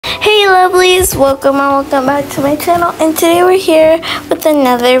lovelies, welcome back to my channel, and today we're here with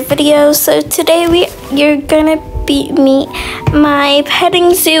another video. So today you're gonna meet my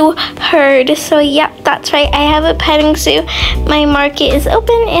petting zoo herd. So yeah, that's right, I have a petting zoo. My market is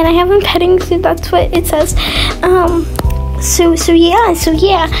open and I have a petting zoo, that's what it says.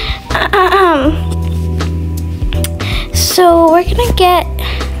 So we're gonna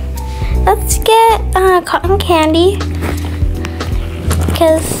let's get cotton candy,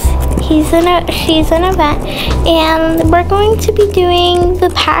 because she's an event, and we're going to be doing the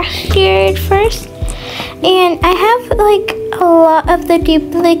pastured first. And I have like a lot of the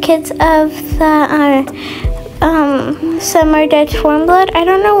duplicates of the summer Dutch warm blood. I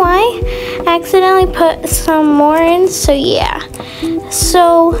don't know why. I accidentally put some more in, so yeah.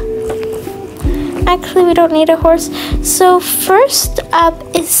 So actually, we don't need a horse. So first up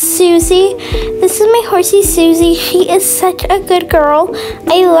is Susie. This is my horsey Susie. She is such a good girl.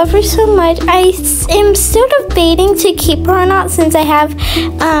 I love her so much. I am still debating to keep her or not, since I have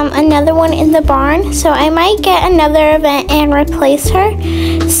another one in the barn. So I might get another event and replace her.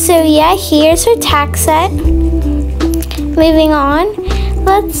 So yeah, here's her tack set. Moving on.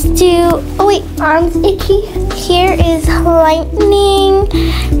 Let's do, oh wait, arms itchy. Here is Lightning.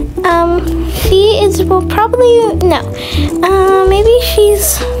 She is, well, probably, no. Maybe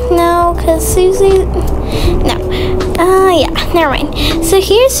she's, no, because Susie, no. Yeah, never mind. So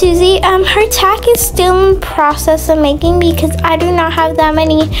here's Susie. Her tack is still in process of making because I do not have that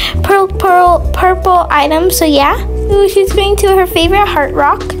many purple items. So yeah, ooh, she's going to her favorite Heart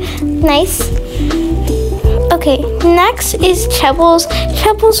Rock. Nice. Okay, next is Chubbles.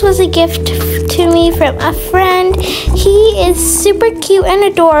 Chubbles was a gift to me from a friend. He is super cute and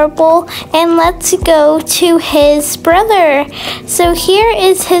adorable. And let's go to his brother. So here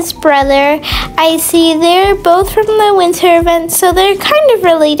is his brother. I see they're both from the winter event, so they're kind of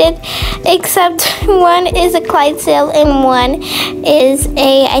related, except one is a Clydesdale and one is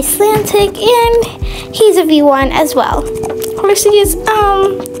a Icelandic, and he's a V1 as well. Horses,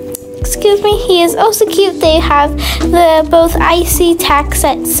 excuse me, he is also cute. They have the both icy tack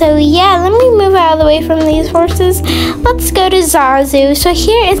sets. So yeah, let me move out of the way from these horses. Let's go to Zazu. So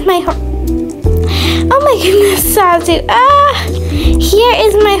here is my oh my goodness, Zazu. Here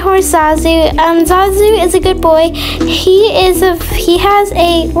is my horse Zazu. Zazu is a good boy. He has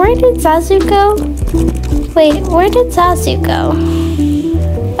a, where did Zazu go? Wait, where did Zazu go?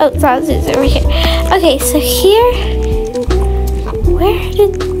 Oh, Zazu's over here. Okay, so here,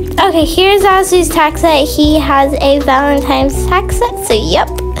 okay, here's Zazu's tack set. He has a Valentine's tack set, so yep.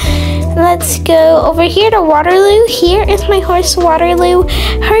 Let's go over here to Waterloo. Here is my horse Waterloo.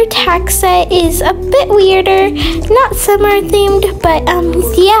 Her tack set is a bit weirder, not summer themed, but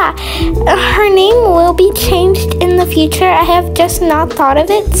yeah. Her name will be changed in the future. I have just not thought of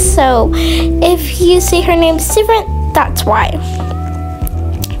it, so if you see her name's different, that's why.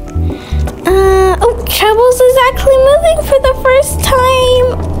 Oh, Troubles is actually moving for the first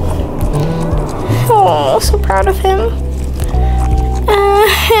time. Oh, so proud of him.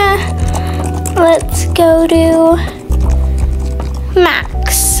 Let's go to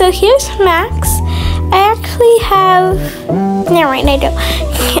Max. So here's Max. I actually have, never mind, I don't.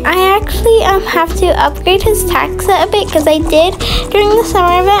 I actually have to upgrade his tack set a bit, because I did during the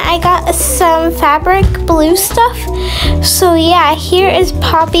summer event. I got some fabric blue stuff. So yeah, here is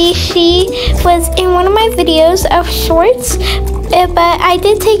Poppy. She was in one of my videos of shorts, but I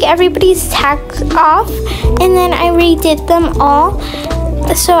did take everybody's tags off and then I redid them all.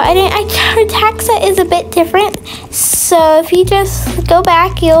 So her tack set is a bit different. So if you just go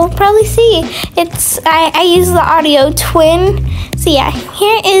back, you'll probably see it's, I use the audio twin. So yeah,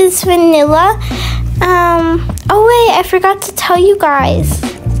 here is Vanilla. Oh wait, I forgot to tell you guys.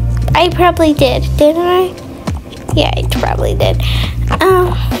 I probably did, didn't I? Yeah, I probably did.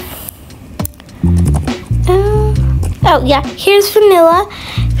 Oh yeah, here's Vanilla.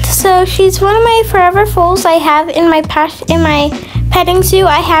 So she's one of my forever foals I have in my petting zoo.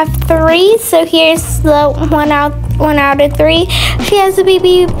 I have 3. So here's the one out of 3. She has a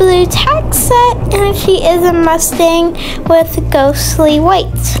baby blue tack set, and she is a Mustang with ghostly white.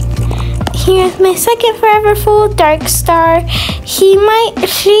 Here's my second forever foal, Dark Star. She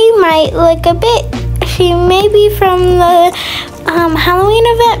might look a bit, she may be from the Halloween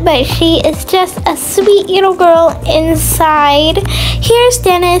event, but she is just a sweet little girl inside. Here's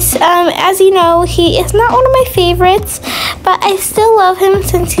Dennis. As you know, he is not one of my favorites, but I still love him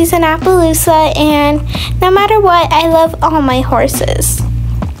since he's an Appaloosa, and no matter what, I love all my horses.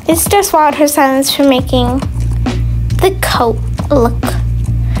 It's just Wild Horse Silence for making the coat look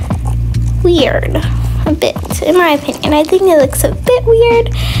weird a bit, in my opinion. I think it looks a bit weird,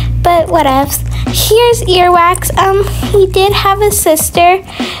 but whatevs. Here's Earwax. He did have a sister,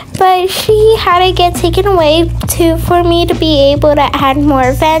 but she had to get taken away for me to be able to add more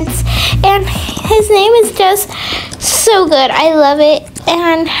events. And his name is just so good. I love it.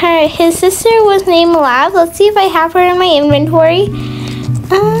 And his sister was named Lav. Let's see if I have her in my inventory.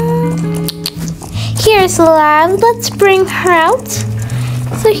 Here's Lav. Let's bring her out.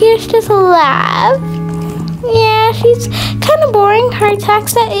 So here's just Lav. Yeah, she's kind of boring. Her attack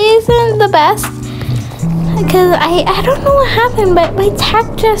set isn't the best. Because I don't know what happened, but my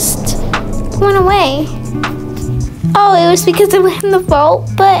attack just went away. Oh, it was because it went in the vault,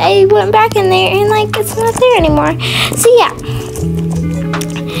 but I went back in there and like it's not there anymore. So yeah.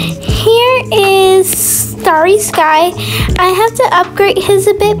 Here is Starry Sky. I have to upgrade his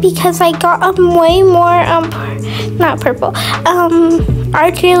a bit because I got a way more not purple.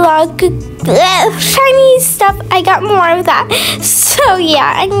 Archeolog shiny stuff. I got more of that. So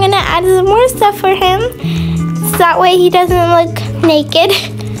yeah, I'm gonna add some more stuff for him. So that way he doesn't look naked.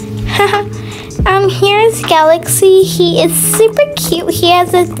 Here's Galaxy. He is super cute. He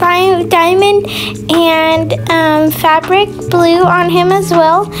has a diamond and fabric blue on him as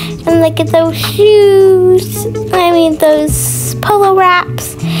well. And look at those shoes. I mean those polo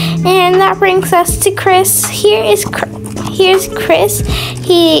wraps. And that brings us to Chris. Here's Chris.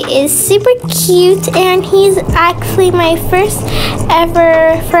 He is super cute and he's actually my first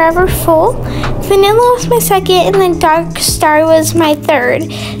ever Forever Full. Vanilla was my second and then Dark Star was my third.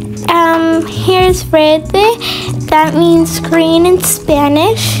 Here's Verde. That means green in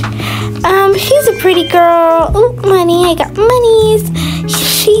Spanish. She's a pretty girl. Ooh, money. I got monies.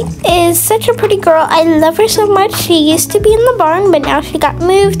 She is such a pretty girl. I love her so much. She used to be in the barn, but now she got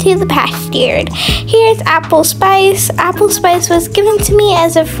moved to the pastured. Here's Apple Spice. Apple Spice was given to me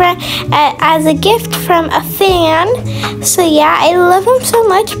as a friend, as a gift from a fan. So yeah, I love him so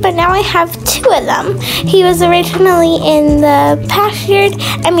much, but now I have two of them. He was originally in the pastured,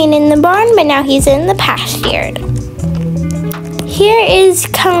 in the barn, but now he's in the pastured. Here is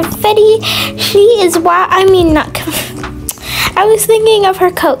Confetti. She is wild. Not Confetti. I was thinking of her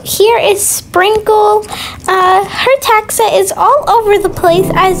coat. Here is Sprinkle. Her attack set is all over the place,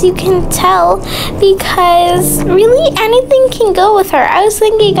 as you can tell, because really anything can go with her. I was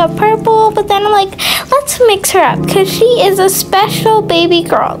thinking of purple, but then I'm like, let's mix her up, because she is a special baby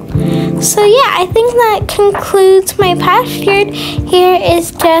girl. So yeah, I think that concludes my pastured. Here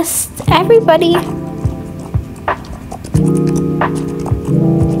is just everybody.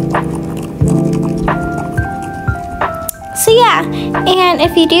 So yeah, and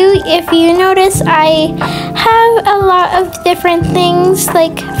if you notice, I have a lot of different things.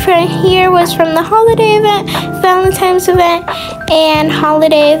 Like from here was from the holiday event, Valentine's event, and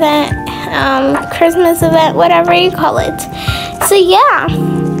holiday event, Christmas event, whatever you call it. So yeah,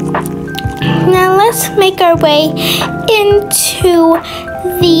 now let's make our way into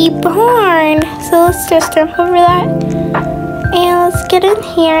the barn. So let's just jump over that. And let's get in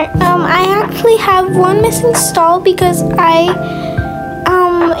here. I actually have one missing stall because I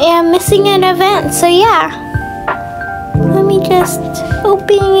am missing an event. So yeah, let me just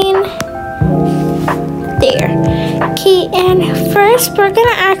open there. Okay, and first we're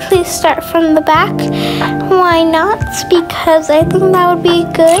gonna actually start from the back. Why not? Because I think that would be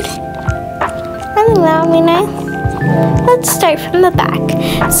good. I think that would be nice. Let's start from the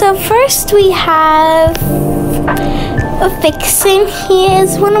back. So first we have Vixen. He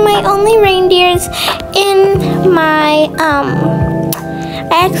is one of my only reindeers in my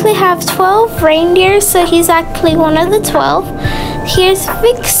I actually have 12 reindeers, so he's actually one of the 12. Here's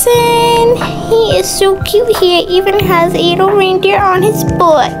Vixen. He is so cute. He even has a little reindeer on his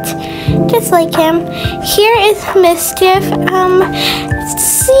butt, just like him. Here is Mischief.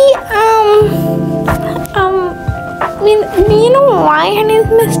 You know why her name is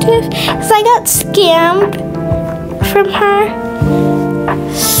Mischief? Because I got scammed from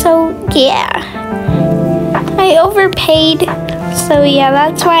her. So yeah, I overpaid. So yeah,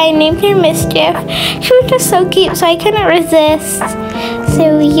 that's why I named her Mischief. She was just so cute, so I couldn't resist.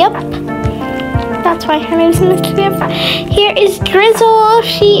 So yep, that's why her name is Mischief. Here is Drizzle.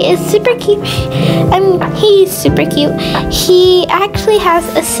 She is super cute. He's super cute. He actually has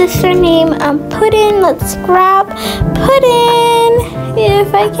a sister named Puddin. Let's grab Puddin.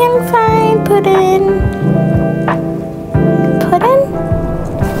 If I can find Puddin.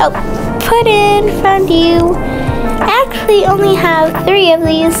 Oh, Puddin, found you. I actually only have 3 of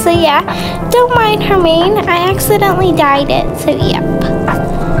these, so yeah, don't mind her mane. I accidentally dyed it, so yep.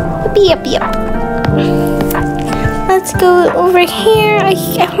 Yep. let's go over here.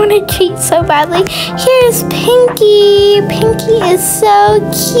 I want to treat so badly. Here's Pinkie. Pinkie is so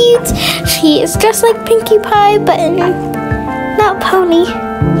cute. She is just like Pinkie Pie, but not pony.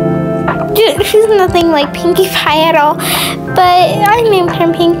 She's nothing like Pinkie Pie at all, but I named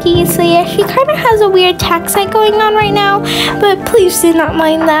her Pinkie, so yeah, she kind of has a weird tax site going on right now, but please do not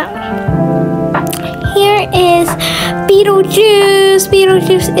mind that. Here is Beetlejuice.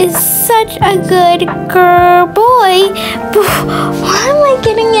 Beetlejuice is such a good girl boy. Why am I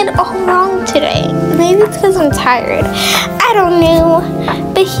getting it all wrong today? Maybe it's because I'm tired. I don't know.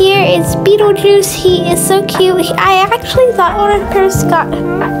 But here is Beetlejuice. He is so cute. I actually thought when I first got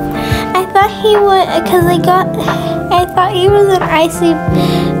him, I thought he would, because I thought he was an icy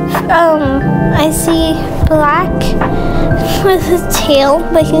black with his tail,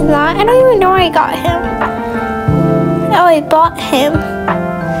 but he's not. I don't even know where I got him. Oh, I bought him.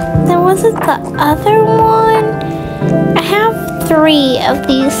 Then was it the other one? I have 3 of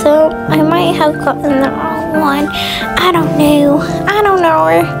these, so I might have gotten the wrong one. I don't know.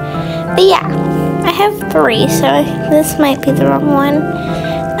 But yeah, I have 3, so this might be the wrong one.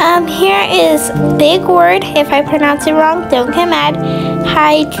 Here is big word. If I pronounce it wrong, don't get mad.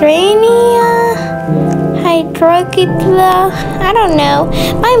 Hydrogidla. I don't know.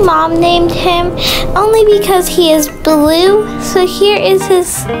 My mom named him only because he is blue. So here is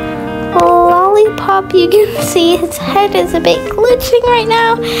his lollipop. You can see his head is a bit glitching right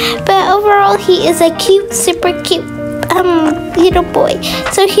now, but overall he is a cute, super cute little boy.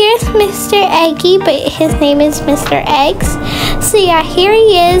 So here's Mr. Eggy, but his name is Mr. Eggs. So yeah, here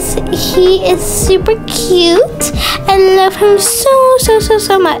he is. He is super cute. I love him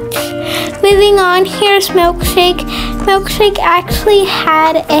so much. Moving on, here's Milkshake. Milkshake actually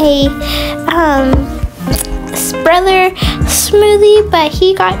had a brother Smoothie, but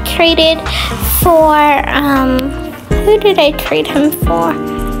he got traded for who did I trade him for?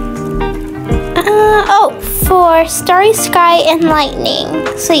 For Starry Sky and Lightning.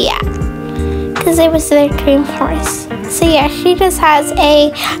 So yeah, because it was their dream horse. So yeah, she just has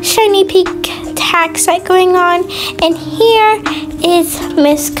a shiny pink tag set going on. And here is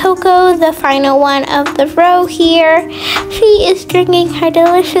Miss Coco, the final one of the row here. She is drinking her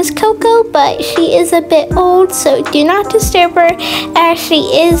delicious cocoa, but she is a bit old, so do not disturb her as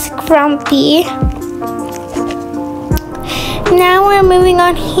she is grumpy. Now we're moving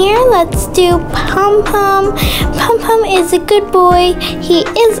on here. Let's do Pum Pum. Pum Pum is a good boy. He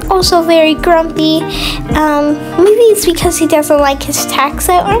is also very grumpy. Maybe it's because he doesn't like his tax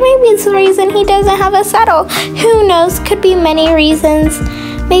set, or maybe it's the reason he doesn't have a saddle. Who knows? Could be many reasons.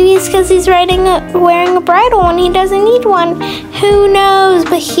 Maybe it's because he's wearing a bridle when he doesn't need one. Who knows?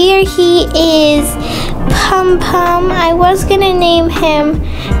 But here he is, Pum Pum. I was gonna name him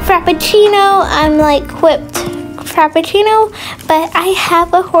Frappuccino. I'm like whipped Frappuccino, but I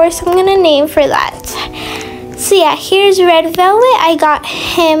have a horse I'm gonna name for that. So yeah, here's Red Velvet. I got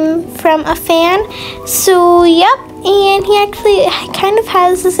him from a fan. So yep, and he actually kind of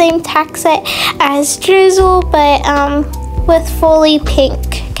has the same tax set as Drizzle, but with fully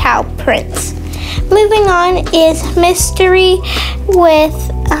pink cow prints. Moving on is Mystery with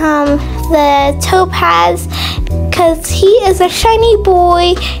the Topaz, because he is a shiny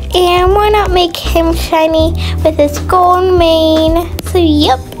boy, and why not make him shiny with his gold mane? So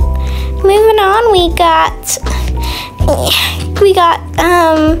yep. Moving on, we got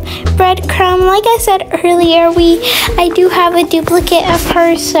Breadcrumb. Like I said earlier, I do have a duplicate of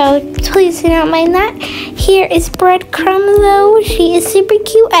her, so please do not mind that. Here is Breadcrumb though. She is super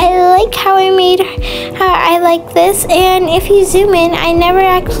cute. I like how I made her. I like this, and if you zoom in, I never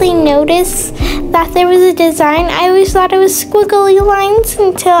actually noticed that there was a design. I always thought it was squiggly lines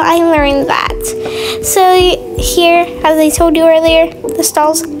until I learned that. So here, as I told you earlier, the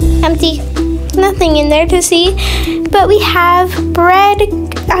stall's empty. Nothing in there to see, but we have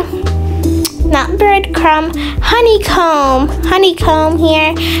honeycomb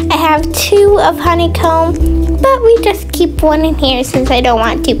here. I have 2 of honeycomb, but we just keep 1 in here since I don't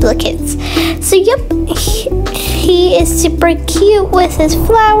want duplicates. So yep, he is super cute with his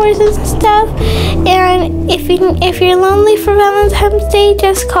flowers and stuff. And if you're lonely for Valentine's Day,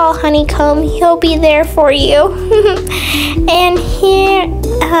 just call Honeycomb. He'll be there for you. And here,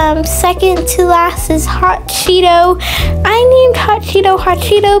 second to last is Hot Cheeto. I named Hot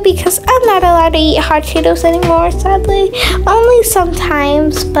Cheeto because I'm not allowed to eat Hot Cheetos anymore, sadly. Only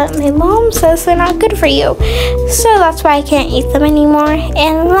sometimes, but my mom says they're not good for you. So that's why I can't eat them anymore.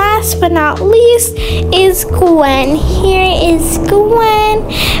 And last but not least is Gwen. Here is Gwen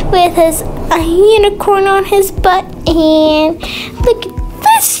with his unicorn on his butt, and look at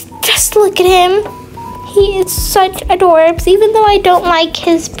this. Just look at him. He is such adorbs. Even though I don't like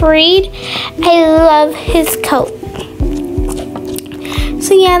his breed, I love his coat.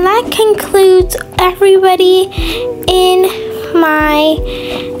 So yeah, that concludes everybody in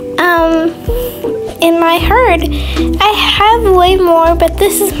my herd. I have way more, but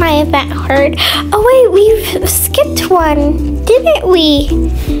this is my event herd. Oh wait, we've skipped one, didn't we?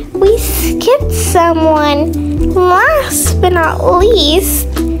 We skipped someone. Last but not least,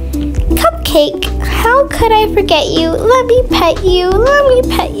 Cupcake. How could I forget you? Let me pet you. Let me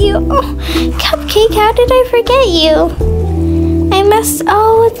pet you. Oh, Cupcake, how did I forget you?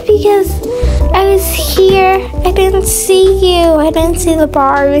 Oh, it's because I was here. I didn't see you. I didn't see the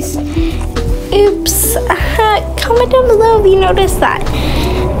bars. Oops. Comment down below if you noticed that.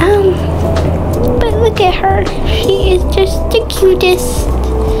 But look at her. She is just the cutest.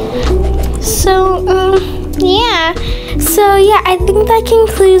 So, yeah. So, yeah, I think that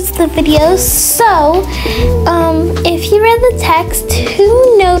concludes the video. So, if you read the text,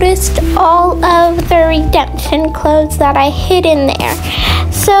 who noticed all of the redemption clothes that I hid in there?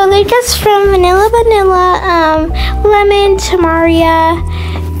 So, they're just from Vanilla, Lemon, Tamaria,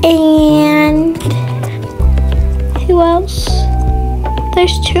 and who else?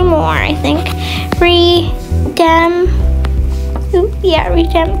 There's two more, I think.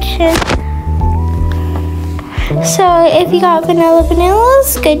 Redemption. So if you got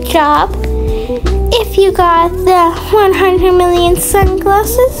Vanillas, good job. If you got the 100 million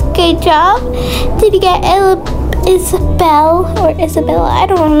sunglasses, good job. Did you get Isabella? I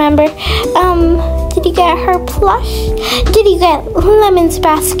don't remember. Did you get her plush? Did you get Lemon's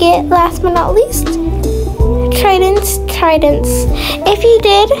basket? Last but not least, Tridents. If you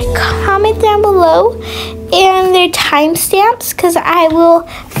did, comment down below and their timestamps, because I will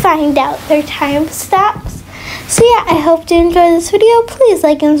find out their timestamps. So yeah, I hope you enjoyed this video. Please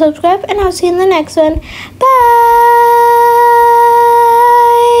like and subscribe, and I'll see you in the next one. Bye!